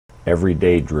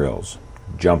everyday drills.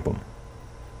 Jump them.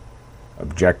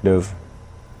 Objective: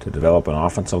 to develop an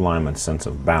offensive lineman's sense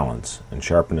of balance and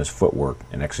sharpen his footwork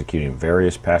in executing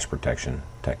various pass protection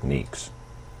techniques.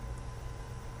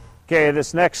 Okay,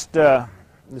 this next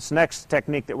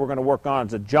technique that we're going to work on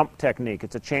is a jump technique.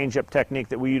 It's a change-up technique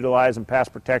that we utilize in pass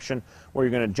protection where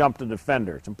you're going to jump the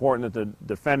defender. It's important that the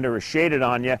defender is shaded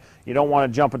on you. You don't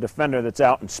want to jump a defender that's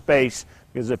out in space,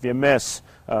 because if you miss,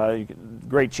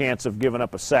 great chance of giving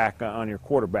up a sack on your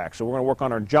quarterback. So we're going to work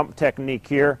on our jump technique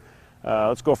here.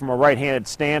 Let's go from a right-handed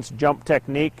stance, jump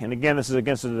technique. And again, this is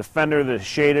against a defender that is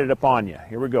shaded upon you.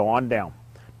 Here we go, on down.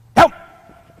 Jump!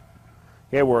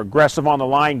 Okay, we're aggressive on the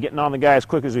line, getting on the guy as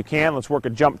quick as we can. Let's work a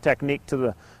jump technique to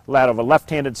the lat of a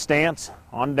left-handed stance,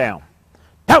 on down.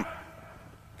 Jump!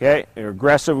 Okay, you're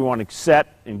aggressive. We want to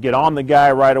set and get on the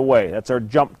guy right away. That's our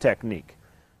jump technique.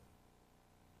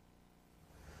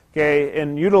 Okay,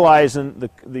 in utilizing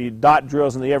the dot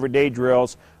drills and the everyday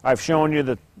drills, I've shown you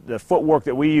the footwork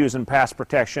that we use in pass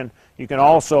protection. You can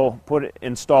also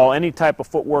install any type of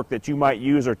footwork that you might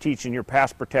use or teach in your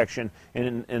pass protection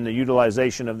in the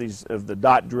utilization of the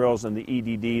dot drills and the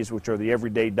EDDs, which are the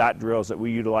everyday dot drills that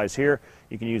we utilize here.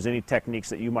 You can use any techniques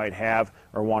that you might have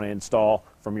or want to install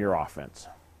from your offense.